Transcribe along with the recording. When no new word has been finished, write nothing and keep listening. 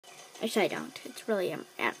Actually, I don't. It's really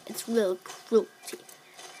it's real cruelty.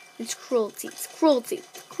 It's cruelty. It's cruelty.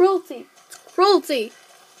 It's cruelty. It's cruelty.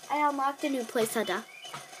 I unlocked a new place, Ada.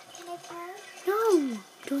 Can I play? No,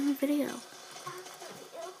 doing a video.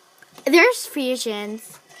 There's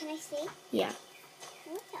fusions. Can I see? Yeah.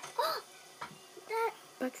 Oh, that.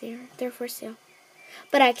 Back there. They're for sale.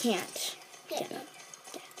 But I can't get them.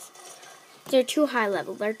 Yes. They're too high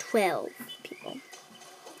level. They're 12 people.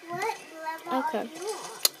 What level Okay. are you on?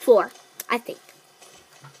 4, I think.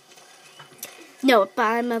 No, but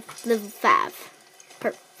I'm a level 5.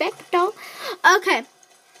 Perfecto. Okay.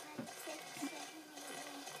 5, 6, 7,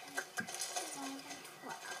 8, 9, 10, 11,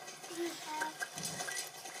 12. We have.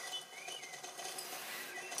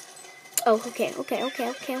 Oh, okay.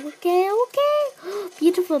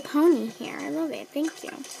 Beautiful pony here. I love it. Thank you.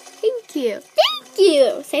 Thank you. Thank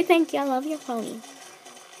you. Say thank you. I love your pony.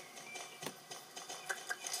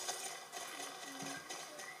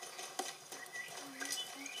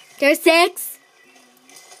 There's 6.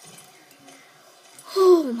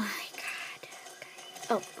 Oh my god.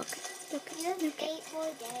 Okay. Oh, okay. You have 8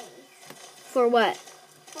 more days For what?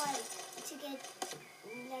 to get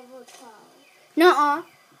level 12. Nuh-uh.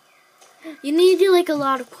 You need to do like a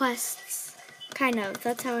lot of quests. Kind of.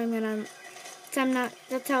 That's how I'm gonna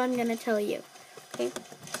tell you. Okay.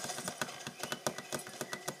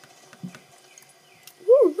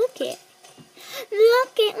 Ooh, look it.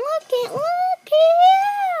 Look it.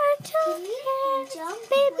 Can you jump?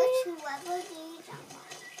 Which level do you jump on?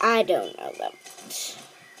 I don't know them.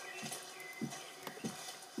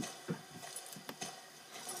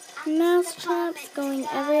 Mousetraps going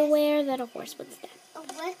everywhere that a horse would step.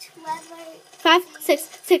 Which level? 5,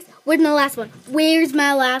 6. Where's my last one? Where's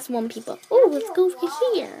my last one, people? Oh, let's go over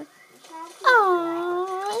here.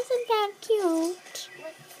 Oh, isn't that cute?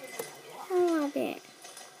 I love it.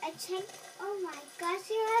 Oh my gosh,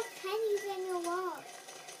 you have pennies in your wallet.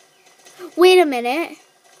 Wait a minute.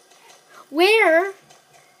 Where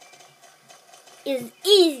is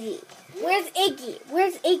Iggy? Where's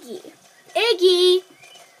Iggy?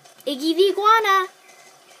 Iggy the iguana.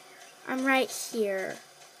 I'm right here,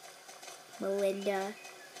 Melinda.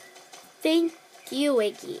 Thank you,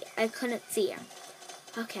 Iggy. I couldn't see him.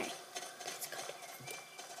 Okay, that's good.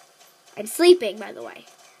 I'm sleeping, by the way.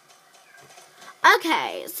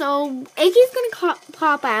 Okay, so Iggy's gonna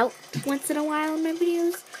pop out once in a while in my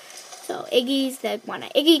videos. So Iggy's the iguana.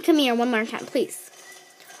 Iggy, come here one more time, please.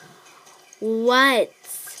 What?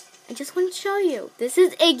 I just want to show you. This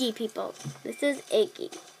is Iggy, people. This is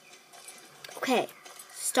Iggy. Okay,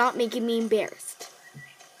 stop making me embarrassed.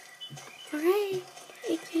 Alright,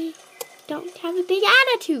 Iggy, don't have a big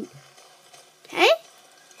attitude. Okay?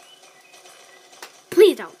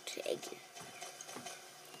 Please don't, Iggy.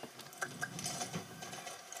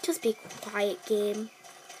 Just be quiet, game.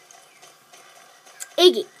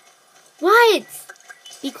 Iggy, what?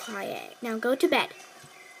 Be quiet. Now go to bed.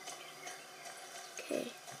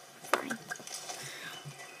 Okay, fine.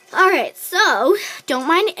 Alright, so, don't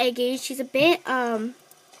mind Iggy. She's a bit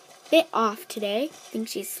off today. I think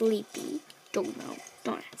she's sleepy. Don't know.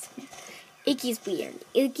 Don't ask me. Iggy's weird.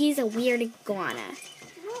 Iggy's a weird iguana.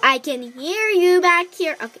 I can hear you back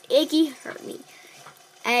here. Okay, Iggy heard me.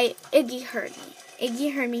 Iggy heard me.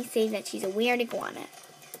 Iggy heard me say that she's a weird iguana.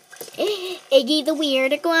 Iggy the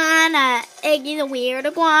weird iguana. Iggy the weird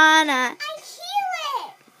iguana. I hear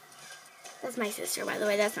it. That's my sister, by the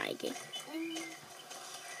way. That's not Iggy.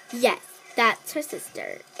 Yes, that's her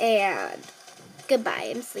sister. And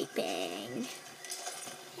goodbye, I'm sleeping.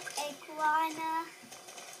 Iguana.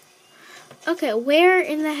 Okay, where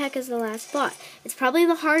in the heck is the last spot? It's probably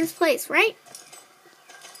the hardest place, right?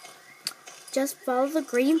 Just follow the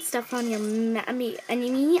green stuff on your map. I mean,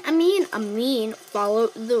 follow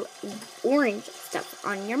the orange stuff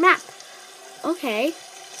on your map. Okay.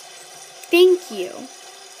 Thank you,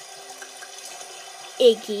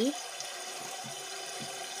 Iggy.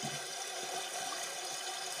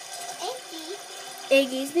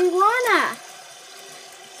 Iggy's the iguana.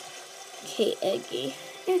 Okay, Iggy.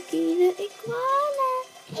 Iggy the iguana.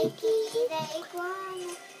 Iggy the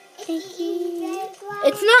iguana. Iggy.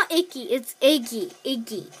 It's not Icky, it's Iggy.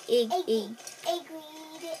 Iggy. Iggy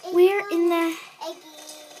the Where in the...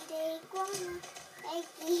 Iggy the iguana.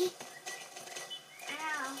 Iggy.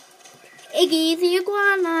 Ow. Iggy the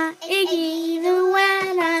iguana. Iggy the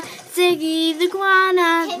iguana. It's Iggy the iguana.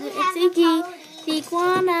 It's Iggy the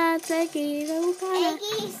iguana. It's Iggy the iguana.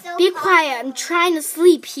 So be quiet, I'm trying to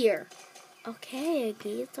sleep here. Okay,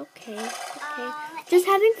 Iggy, it's okay. Okay. Just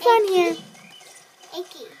having fun here.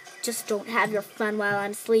 Iggy. Just don't have your fun while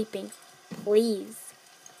I'm sleeping. Please.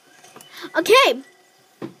 Okay.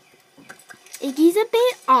 Iggy's a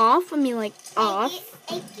bit off. I mean, like, off.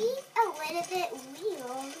 Iggy's a little bit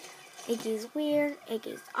weird. Iggy's weird.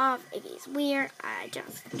 Iggy's off. Iggy's weird. I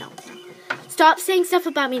just don't know. Stop saying stuff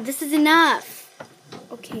about me. This is enough.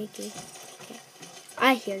 Okay, Iggy. Okay.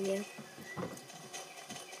 I hear you.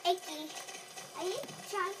 Iggy, are you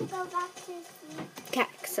trying to go back to sleep? Cat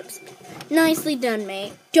accepts. Nicely done,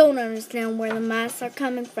 mate. Don't understand where the masks are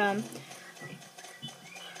coming from.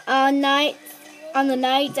 On the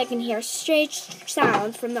nights, I can hear strange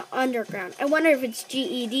sounds from the underground. I wonder if it's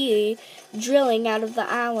GED drilling out of the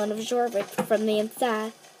island of Jorvik from the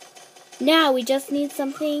inside. Now we just need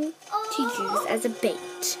something to use as a bait.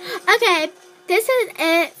 Okay, this is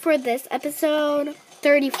it for this episode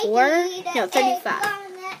 34. No, 35.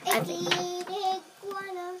 I think.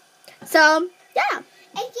 So, yeah.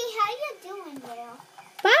 Iggy, how you doing there?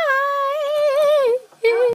 Bye.